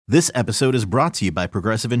This episode is brought to you by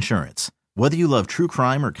Progressive Insurance. Whether you love true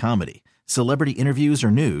crime or comedy, celebrity interviews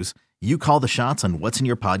or news, you call the shots on what's in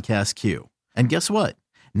your podcast queue. And guess what?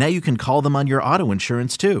 Now you can call them on your auto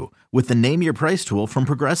insurance too with the Name Your Price tool from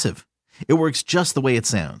Progressive. It works just the way it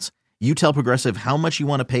sounds. You tell Progressive how much you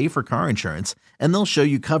want to pay for car insurance, and they'll show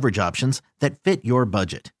you coverage options that fit your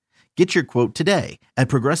budget. Get your quote today at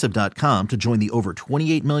Progressive.com to join the over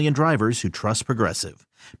 28 million drivers who trust Progressive.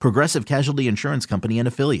 Progressive Casualty Insurance Company and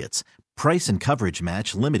Affiliates. Price and coverage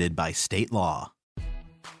match limited by state law.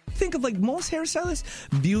 Think of like most hairstylists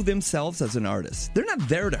view themselves as an artist. They're not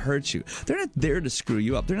there to hurt you. They're not there to screw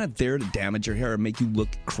you up. They're not there to damage your hair or make you look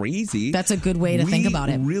crazy. That's a good way to think about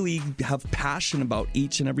it. We really have passion about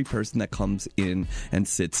each and every person that comes in and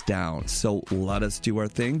sits down. So let us do our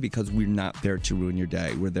thing because we're not there to ruin your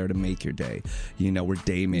day. We're there to make your day. You know, we're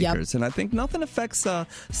day makers. Yep. And I think nothing affects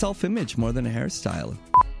self-image more than a hairstyle.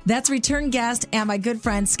 That's return guest and my good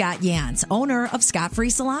friend Scott Yance, owner of Scott Free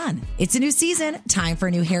Salon. It's a new season, time for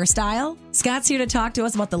a new hairstyle. Scott's here to talk to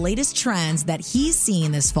us about the latest trends that he's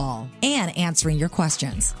seen this fall and answering your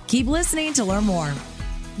questions. Keep listening to learn more.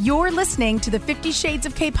 You're listening to the 50 Shades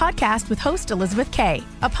of K podcast with host Elizabeth K,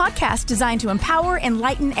 a podcast designed to empower,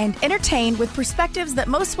 enlighten, and entertain with perspectives that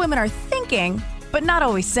most women are thinking, but not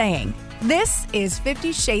always saying. This is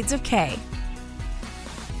 50 Shades of K.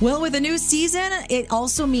 Well, with a new season, it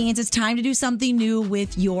also means it's time to do something new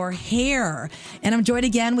with your hair. And I'm joined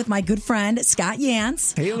again with my good friend, Scott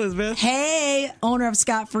Yance. Hey, Elizabeth. Hey, owner of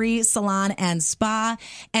Scott Free Salon and Spa.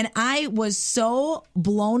 And I was so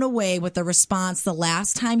blown away with the response the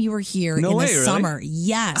last time you were here in the summer. Really?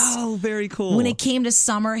 Yes. Oh, very cool. When it came to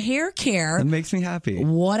summer hair care. That makes me happy.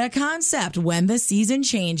 What a concept. When the season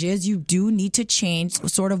changes, you do need to change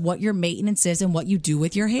sort of what your maintenance is and what you do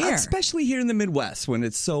with your hair. Especially here in the Midwest when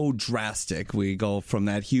it's so drastic. We go from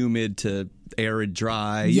that humid to arid,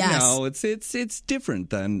 dry. Yes. You know, it's different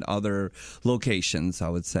than other locations, I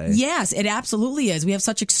would say. Yes, it absolutely is. We have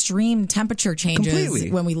such extreme temperature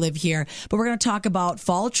changes when we live here. But we're going to talk about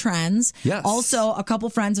fall trends. Yes. Also, a couple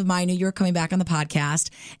friends of mine knew you were coming back on the podcast,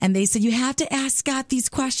 and they said, you have to ask Scott these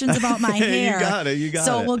questions about my hair. You got it.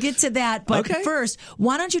 So we'll get to that. But first,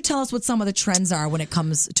 why don't you tell us what some of the trends are when it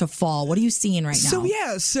comes to fall? What are you seeing right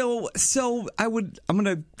now? So I'm going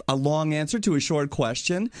to a long answer to a short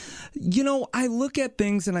question. You know, I look at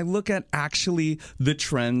things and I look at actually the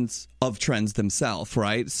trends of trends themselves,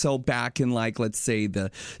 right? So back in like, let's say the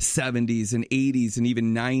 70s and 80s and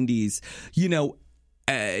even 90s, you know,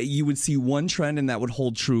 you would see one trend and that would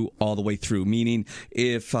hold true all the way through. Meaning,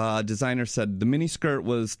 if a designer said the miniskirt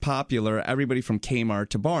was popular, everybody from Kmart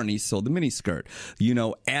to Barney's sold the miniskirt. You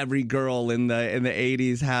know, every girl in the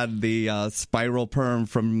 80s had the spiral perm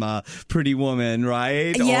from Pretty Woman,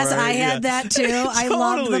 right? Yes, I had that too. I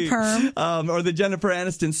loved the perm. Or the Jennifer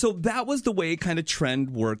Aniston. So that was the way kind of trend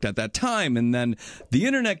worked at that time. And then the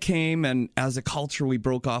internet came, and as a culture, we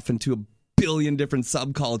broke off into a billion different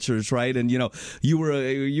subcultures, right? And you know, you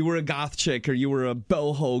were a goth chick, or you were a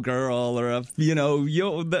boho girl, or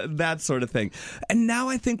that sort of thing. And now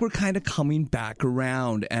I think we're kind of coming back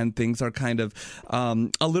around, and things are kind of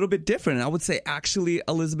a little bit different. And I would say, actually,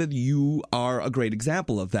 Elizabeth, you are a great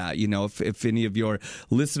example of that. You know, if any of your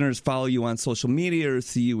listeners follow you on social media or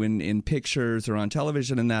see you in pictures or on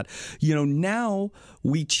television, and that, you know, now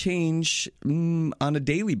we change on a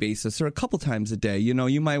daily basis or a couple times a day. You know,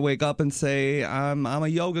 you might wake up and say, I'm a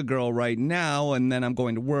yoga girl right now, and then I'm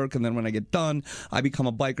going to work, and then when I get done, I become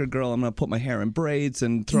a biker girl. I'm going to put my hair in braids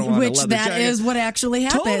and throw on a leather jacket. Which that is what actually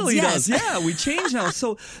happens. Totally yes. does. Yeah, we change now.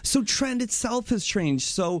 So trend itself has changed.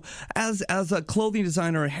 So as a clothing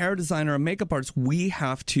designer, a hair designer, a makeup artist, we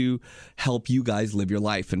have to help you guys live your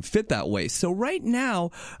life and fit that way. So right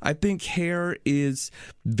now, I think hair is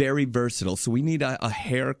very versatile. So we need a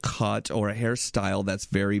haircut or a hairstyle that's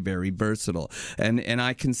very, very versatile. And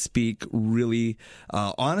I can speak really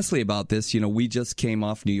honestly about this. You know, we just came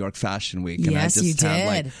off New York Fashion Week, and yes, I just had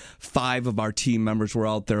like 5 of our team members were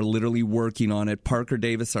out there literally working on it. Parker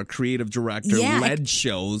Davis, our creative director, led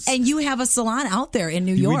shows. And you have a salon out there in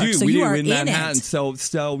New York, we so do. you are in Manhattan. it.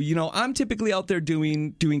 So you know, I'm typically out there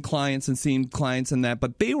doing clients and seeing clients and that,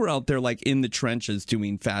 but they were out there like in the trenches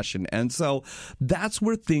doing fashion, and so that's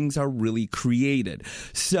where things are really created.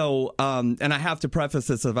 So, and I have to preface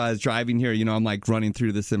this: if I was driving here, you know, I'm like running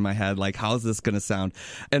through this in my head, like, how's this going to sound?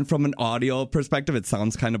 And from an audio perspective, it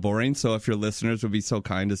sounds kind of boring. So if your listeners would be so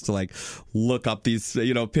kind as to like look up these,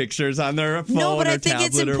 you know, pictures on their phone or tablet or whatever. No, but I think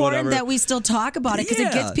it's important that we still talk about it, because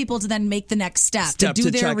it gets people to then make the next step to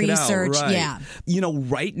do their research. Right. Yeah. You know,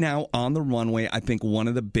 right now on the runway, I think one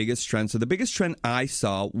of the biggest trends, or the biggest trend I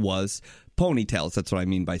saw was ponytails. That's what I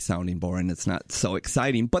mean by sounding boring. It's not so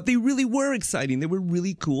exciting, but they really were exciting. They were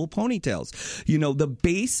really cool ponytails. You know, the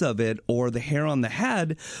base of it, or the hair on the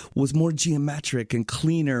head, was more geometric and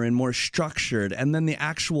cleaner and more structured. And then the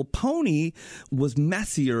actual pony was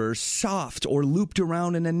messier or soft or looped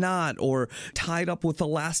around in a knot or tied up with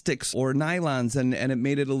elastics or nylons, and it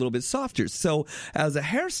made it a little bit softer. So as a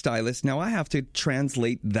hairstylist, now I have to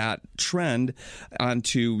translate that trend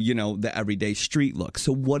onto, you know, the everyday street look.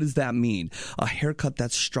 So what does that mean? A haircut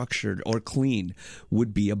that's structured or clean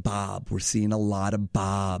would be a bob. We're seeing a lot of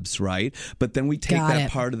bobs, right? But then we take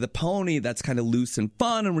that part of the pony that's kind of loose and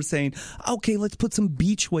fun, and we're saying, okay, let's put some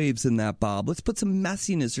beach waves in that bob. Let's put some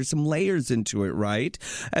messiness or some layers into it, right?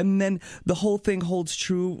 And then the whole thing holds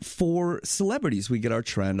true for celebrities. We get our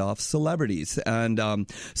trend off celebrities. And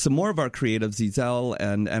some more of our creatives, Ezel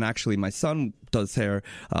and actually my son does hair,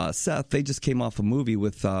 Seth, they just came off a movie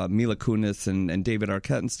with Mila Kunis and David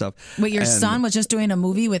Arquette and stuff. Wait, your son was just doing a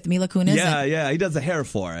movie with Mila Kunis? Yeah, he does the hair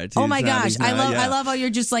for it. Oh my gosh, I love how you're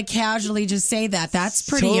just like casually just say that. That's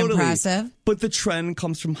pretty impressive. But the trend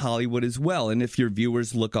comes from Hollywood as well. And if your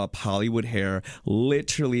viewers look up Hollywood hair,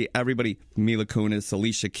 literally everybody, Mila Kunis,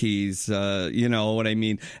 Alicia Keys, you know what I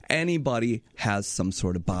mean? Anybody has some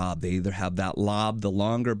sort of bob. They either have that lob, the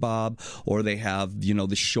longer bob, or they have, you know,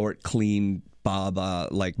 the short, clean bob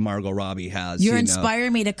like Margot Robbie has. You're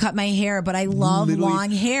inspiring me to cut my hair, but I love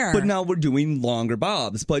long hair. But now we're doing longer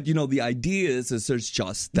bobs. But, you know, the idea is there's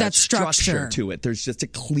just that structure to it. There's just a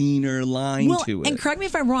cleaner line to it. And correct me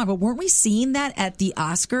if I'm wrong, but weren't we seeing that at the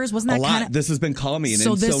Oscars? Wasn't that kind of... This has been coming.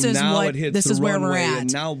 So now it hits this is where we're at.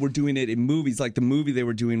 And now we're doing it in movies. Like the movie they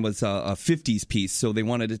were doing was a 50s piece. So they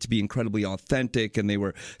wanted it to be incredibly authentic, and they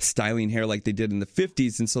were styling hair like they did in the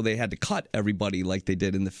 50s. And so they had to cut everybody like they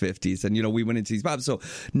did in the 50s. And, you know, we went into these bobs. So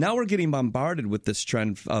now we're getting bombarded with this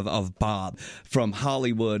trend of bob from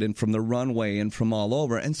Hollywood and from the runway and from all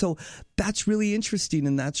over. And so that's really interesting,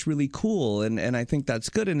 and that's really cool. And I think that's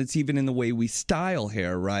good. And it's even in the way we style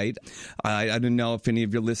hair, right? I don't know if any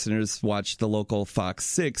of your listeners watch the local Fox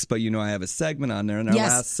 6, but, you know, I have a segment on there. And our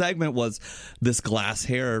last segment was this glass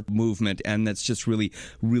hair movement. And that's just really,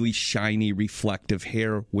 really shiny, reflective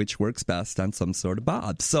hair, which works best on some sort of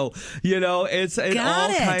bob. So, you know, it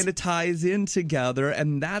all kind of ties in together.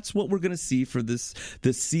 And that's what we're going to see for this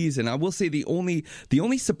season. I will say the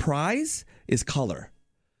only surprise is color.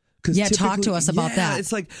 Yeah, talk to us about that.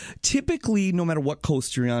 It's like typically, no matter what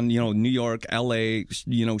coast you're on, you know, New York, LA,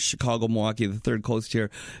 you know, Chicago, Milwaukee, the third coast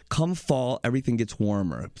here, come fall, everything gets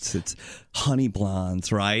warmer. It's honey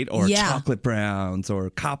blondes, right? Or chocolate browns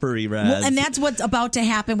or coppery reds. Well, and that's what's about to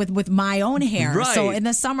happen with my own hair. Right. So in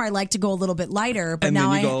the summer, I like to go a little bit lighter, but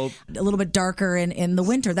now I go a little bit darker in the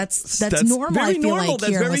winter. That's normal, very I feel normal. like, that's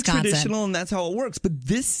here very in Wisconsin. Traditional, and that's how it works. But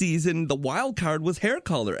this season, the wild card was hair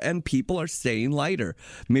color, and people are staying lighter.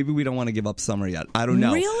 Maybe we don't want to give up summer yet. I don't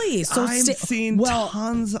know. Really? So I'm seeing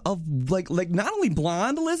tons of like not only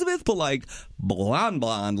blonde, Elizabeth, but like blonde,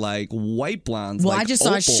 like white blondes. Well, like I just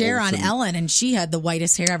saw Cher on and Ellen, and she had the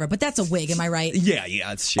whitest hair ever. But that's a wig, am I right? Yeah,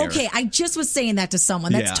 it's Cher. Okay, I just was saying that to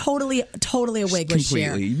someone. That's totally a wig with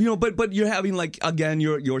Cher. You know, but you're having like again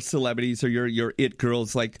your celebrities or your it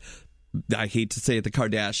girls like. I hate to say it, the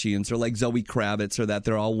Kardashians or like Zoe Kravitz or that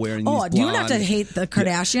they're all wearing these blonde. You don't have to hate the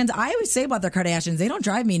Kardashians. Yeah. I always say about the Kardashians, they don't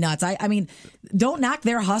drive me nuts. I mean, don't knock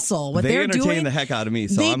their hustle. What they're doing, they entertain the heck out of me,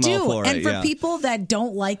 so I'm all for it. And for people that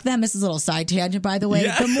don't like them, this is a little side tangent, by the way,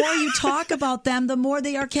 the more you talk about them, the more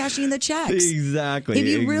they are cashing the checks. Exactly. If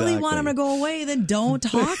you really want them to go away, then don't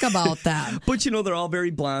talk about them. But, you know, they're all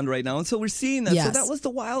very blonde right now, and so we're seeing that. Yes. So that was the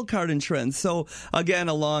wild card in trends. So, again,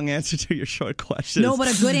 a long answer to your short question. No,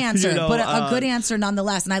 but a good answer. You know, but a good answer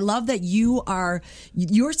nonetheless. And I love that you're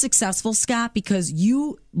successful, Scott, because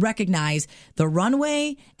you recognize the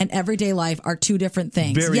runway and everyday life are two different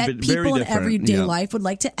things. People in everyday life would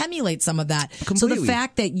like to emulate some of that. Completely. So the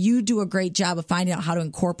fact that you do a great job of finding out how to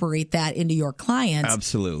incorporate that into your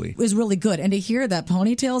clients is really good. And to hear that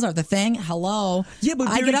ponytails are the thing, hello. Yeah, but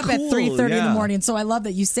I get up at 3:30 in the morning, so I love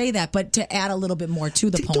that you say that, but to add a little bit more to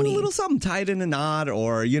the pony. Do a little something, tie it in a knot,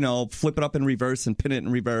 or, you know, flip it up in reverse and pin it in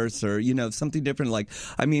reverse, or, you know, something different. Like,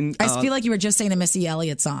 I mean, I feel like you were just saying a Missy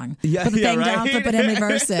Elliott song. Yeah, put the thing right? down, flip it in,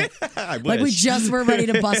 reverse it. Like we just were ready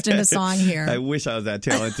to bust into song here. hair. I wish I was that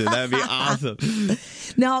talented. That'd be awesome.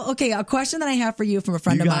 Now, okay, a question that I have for you from a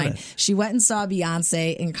friend of mine. She went and saw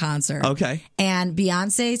Beyonce in concert. Okay. And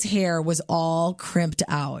Beyonce's hair was all crimped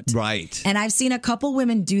out. Right. And I've seen a couple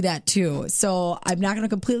women do that too. So I'm not going to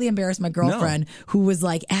completely embarrass my girlfriend who was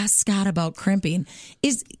like, ask Scott about crimping.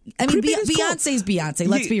 Beyonce's Beyonce.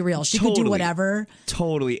 Let's be real. She could do whatever.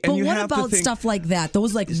 Totally. And but you what have about to think, stuff like that?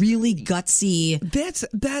 Those like really gutsy.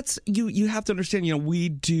 That's you have to understand,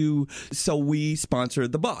 we sponsor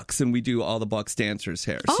the Bucks and we do all the Bucks dancers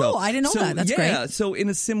hair. Oh, I didn't know that. That's great. Yeah, so in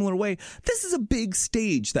a similar way, this is a big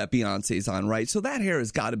stage that Beyonce's on, right? So that hair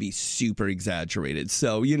has got to be super exaggerated.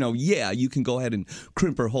 So, you can go ahead and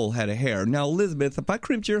crimp her whole head of hair. Now, Elizabeth, if I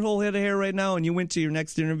crimped your whole head of hair right now and you went to your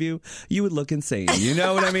next interview, you would look insane. You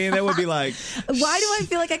know what I mean? That would be like... Why do I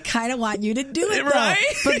feel like I kind of want you to do it, right?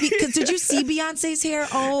 But because did you see Beyonce's hair?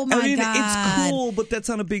 Oh, my God. It's cool, but that's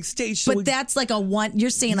on a big stage. So but that's like you're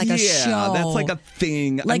saying like a show. Yeah, that's like a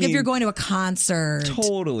thing. Like if you're going to a concert.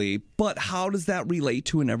 Totally. But how does that relate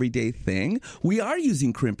to an everyday thing? We are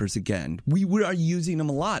using crimpers again. We are using them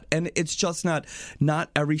a lot. And it's just not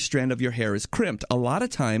every strand of your hair is crimped. A lot of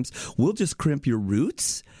times we'll just crimp your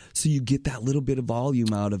roots so you get that little bit of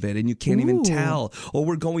volume out of it and you can't even tell. Or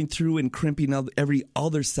we're going through and crimping every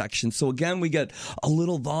other section. So again, we get a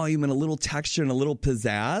little volume and a little texture and a little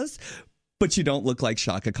pizzazz. But you don't look like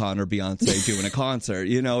Shaka Khan or Beyonce doing a concert.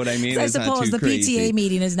 You know what I mean? So I suppose the PTA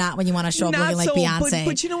meeting is not when you want to show up looking like Beyonce.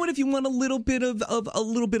 But you know what? If you want a little bit of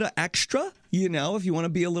extra, if you want to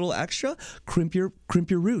be a little extra, crimp your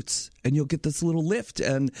roots, and you'll get this little lift,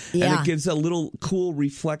 and it gives a little cool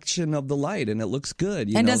reflection of the light, and it looks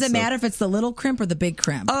good. Does it matter if it's the little crimp or the big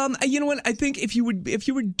crimp? You know what? I think if you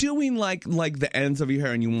were doing like the ends of your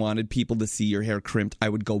hair and you wanted people to see your hair crimped, I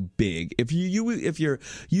would go big. If you're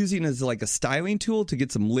using it as like a styling tool to get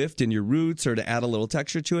some lift in your roots or to add a little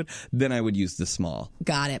texture to it, then I would use the small.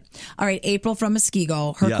 Got it. All right, April from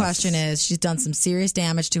Muskego. Her question is, she's done some serious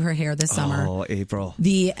damage to her hair this summer. Oh, April.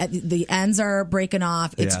 The ends are breaking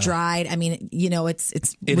off. It's dried. I mean,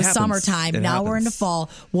 it was summertime. Now we're into fall.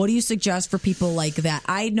 What do you suggest for people like that?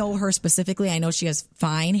 I know her specifically. I know she has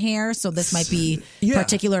fine hair, so this might be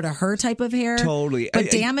particular to her type of hair. Totally. But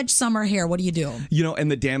damaged summer hair, what do you do? And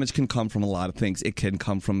the damage can come from a lot of things. It can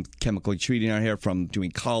come from chemically treating our hair, from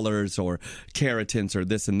doing colors or keratins or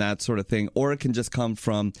this and that sort of thing, or it can just come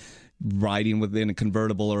from riding within a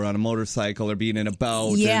convertible or on a motorcycle or being in a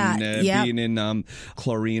boat and being in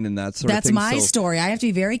chlorine and that sort of thing. That's my story. I have to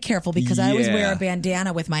be very careful because I always wear a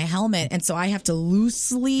bandana with my helmet, and so I have to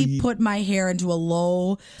loosely put my hair into a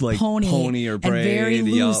low pony or braid, and very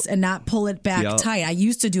loose and not pull it back tight. I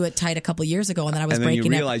used to do it tight a couple years ago, and then I was breaking it. And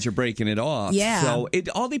then you realize you're breaking it off. Yeah. So it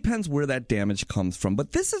all depends where that damage comes from.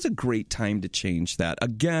 But this is a great time to change that.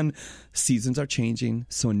 Again, seasons are changing,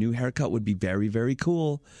 so a new haircut would be very, very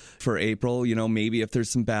cool. For April, maybe if there's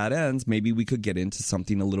some bad ends, maybe we could get into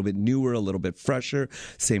something a little bit newer, a little bit fresher.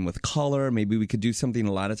 Same with color. Maybe we could do something.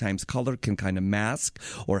 A lot of times color can kind of mask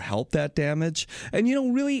or help that damage. And,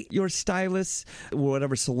 really your stylist,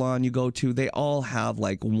 whatever salon you go to, they all have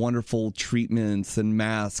like wonderful treatments and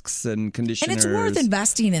masks and conditioners. And it's worth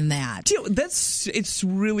investing in that. It's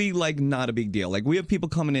really like not a big deal. Like we have people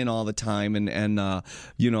coming in all the time and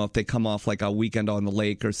if they come off like a weekend on the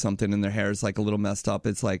lake or something and their hair is like a little messed up,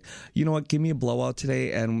 it's like, you know what, give me a blowout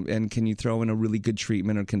today and can you throw in a really good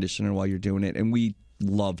treatment or conditioner while you're doing it? And we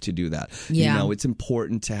love to do that. Yeah. It's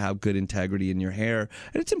important to have good integrity in your hair,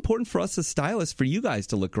 and it's important for us as stylists for you guys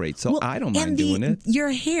to look great. So I don't mind doing it. Your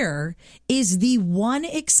hair is the one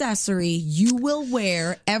accessory you will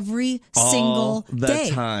wear every single day.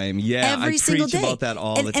 Time. Yeah, every I single preach day. about that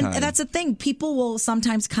all the time. And that's the thing. People will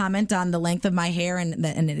sometimes comment on the length of my hair and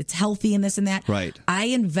it's healthy and this and that. Right. I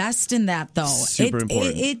invest in that though. Super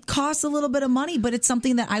important. It costs a little bit of money, but it's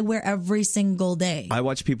something that I wear every single day. I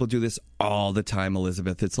watch people do this all the time,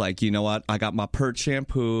 Elizabeth. It's like, you know what? I got my Pert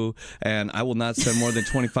shampoo and I will not spend more than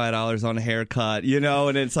 $25 on a haircut,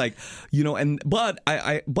 and it's like, but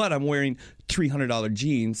I'm wearing $300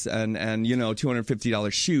 jeans and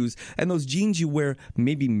 $250 shoes, and those jeans you wear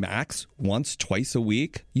maybe max once, twice a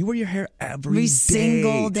week. You wear your hair every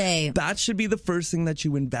single day. That should be the first thing that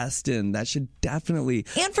you invest in. That should definitely,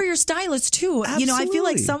 and for your stylist too. Absolutely. I feel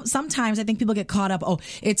like sometimes I think people get caught up. Oh,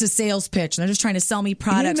 it's a sales pitch, and they're just trying to sell me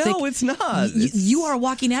products. No, it's not. You are a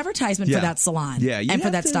walking advertisement for that salon, and for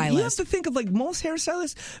that stylist. You have to think of like most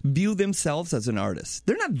hairstylists view themselves as an artist.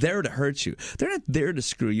 They're not there to hurt you. They're not there to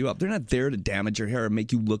screw you up. They're not there to damage your hair or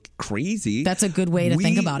make you look crazy. That's a good way to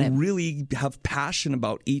think about it. We really have passion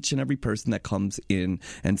about each and every person that comes in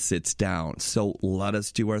and sits down. So let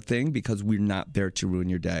us do our thing, because we're not there to ruin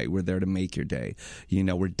your day. We're there to make your day.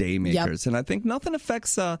 We're day makers. And I think nothing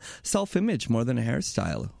affects self-image more than a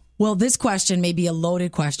hairstyle. Well, this question may be a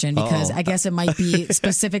loaded question because I guess it might be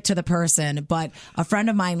specific to the person. But a friend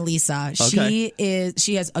of mine, Lisa, she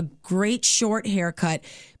has a great short haircut,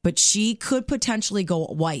 but she could potentially go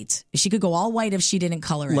white. She could go all white if she didn't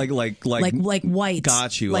color it. Like white.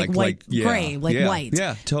 Got you. Like gray, white.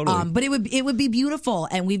 Yeah, totally. But it would be beautiful.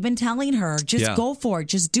 And we've been telling her, just go for it.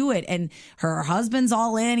 Just do it. And her husband's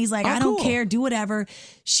all in. He's like, I don't care. Do whatever.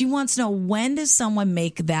 She wants to know, when does someone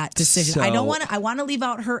make that decision? So, I want to leave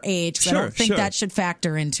out her age, because I don't think that should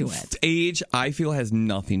factor into it. Age, I feel, has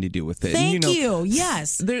nothing to do with it. Thank you.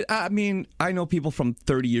 Yes. I know people from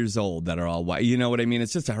 30 years old that are all white. You know what I mean?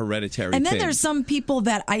 It's just a hereditary And then thing. there's some people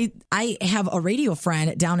that I have a radio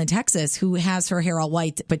friend down in Texas who has her hair all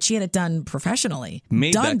white, but she had it done professionally.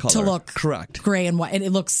 Made done that color. to look correct, gray and white. And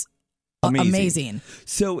it looks amazing.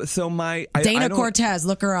 So Dana Cortez,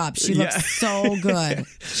 look her up. She looks so good.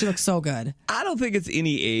 She looks so good. I don't think it's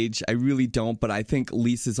any age. I really don't. But I think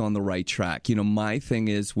Lisa's on the right track. My thing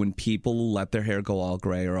is, when people let their hair go all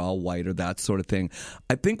gray or all white or that sort of thing,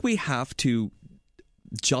 I think we have to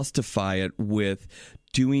justify it with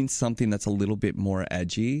doing something that's a little bit more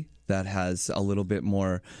edgy, that has a little bit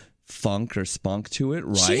more funk or spunk to it,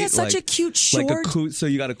 right? She has such a cute short. So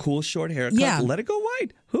you got a cool short haircut. Yeah. Let it go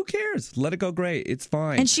white. Who cares? Let it go gray. It's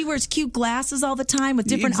fine. And she wears cute glasses all the time with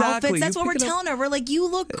different outfits. That's what we're telling her. We're like, you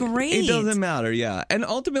look great. It doesn't matter, yeah. And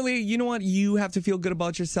ultimately, you know what? You have to feel good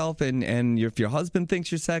about yourself. And if your husband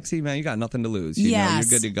thinks you're sexy, man, you got nothing to lose. You know, you're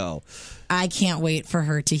good to go. I can't wait for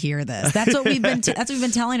her to hear this. That's what we've been. That's what we've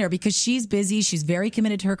been telling her, because she's busy. She's very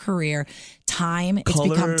committed to her career. It's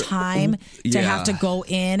become time to have to go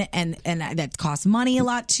in, and that costs money a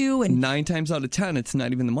lot too. And 9 times out of 10, it's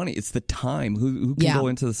not even the money; it's the time. Who can go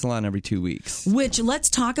into the salon every 2 weeks? Which, let's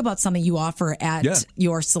talk about something you offer at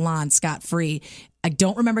your salon, Scott Free. I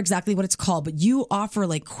don't remember exactly what it's called, but you offer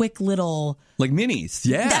like quick little... Like minis.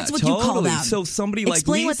 Yeah, that's what you call them. So somebody like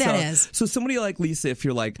Explain Lisa... what that is. So somebody like Lisa, if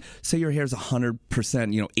you're like, say your hair's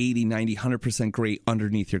 100%, 80, 90, 100% gray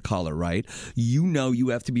underneath your collar, right? You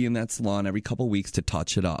have to be in that salon every couple of weeks to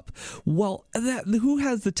touch it up. Well, who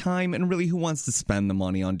has the time, and really who wants to spend the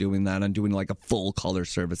money on doing that, on doing like a full color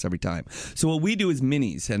service every time? So what we do is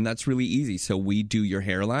minis, and that's really easy. So we do your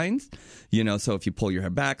hairlines, so if you pull your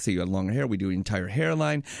hair back, say you had longer hair, we do your entire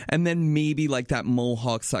hairline, and then maybe like that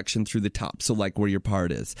mohawk section through the top, so like where your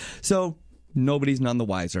part is. So nobody's none the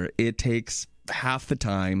wiser. It takes half the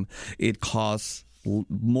time. It costs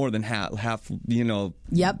more than half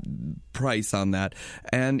price on that,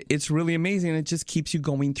 and it's really amazing. It just keeps you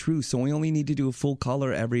going through. So we only need to do a full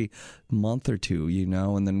color every month or two,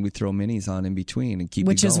 and then we throw minis on in between and keep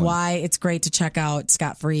which it is going. why it's great to check out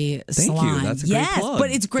Scott Free Salon. Thank you. That's a great plug.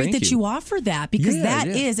 But it's great that you offer that, because that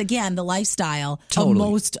is again the lifestyle of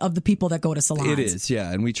most of the people that go to salons. It is,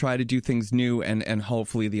 yeah, and we try to do things new, and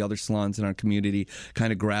hopefully the other salons in our community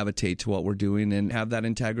kind of gravitate to what we're doing and have that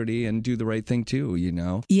integrity and do the right thing too.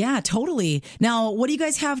 Yeah, totally. Now, what do you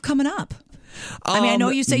guys have coming up? I know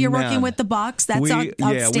you say you're working with the Bucks. That's outstanding.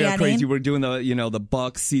 Yeah, we are crazy. We're doing the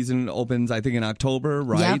Bucks season opens, I think, in October,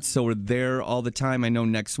 right? Yep. So we're there all the time. I know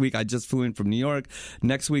next week, I just flew in from New York.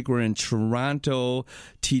 Next week, we're in Toronto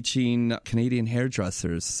teaching Canadian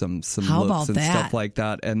hairdressers some looks and stuff like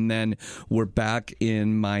that. And then we're back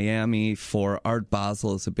in Miami for Art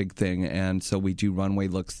Basel is a big thing. And so we do runway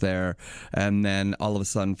looks there. And then all of a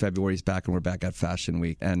sudden, February's back, and we're back at Fashion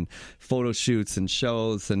Week. And photo shoots and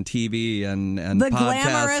shows and TV and the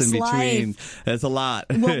podcasts in between. Life. It's a lot.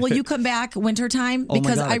 Well, will you come back wintertime?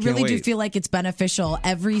 Because God, I really do wait. feel like it's beneficial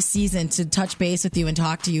every season to touch base with you and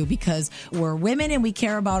talk to you, because we're women and we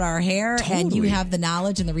care about our hair, and you have the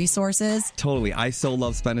knowledge and the resources. Totally. I so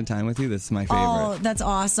love spending time with you. This is my favorite. Oh, that's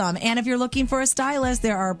awesome. And if you're looking for a stylist,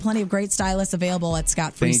 there are plenty of great stylists available at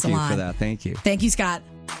Scott Free Salon. Thank you for that. Thank you. Thank you, Scott.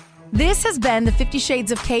 This has been the 50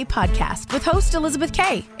 Shades of K podcast with host Elizabeth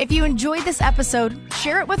K. If you enjoyed this episode,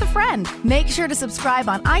 share it with a friend. Make sure to subscribe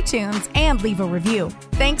on iTunes and leave a review.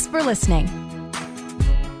 Thanks for listening.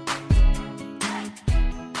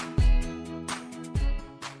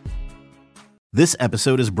 This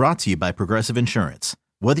episode is brought to you by Progressive Insurance.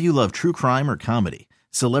 Whether you love true crime or comedy,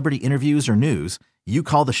 celebrity interviews or news, you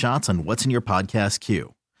call the shots on what's in your podcast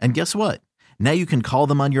queue. And guess what? Now you can call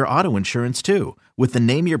them on your auto insurance too, with the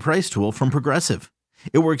Name Your Price tool from Progressive.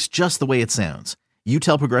 It works just the way it sounds. You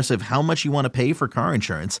tell Progressive how much you want to pay for car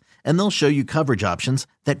insurance, and they'll show you coverage options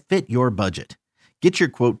that fit your budget. Get your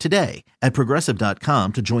quote today at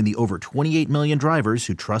Progressive.com to join the over 28 million drivers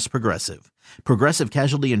who trust Progressive. Progressive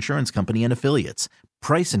Casualty Insurance Company and Affiliates.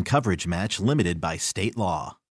 Price and coverage match limited by state law.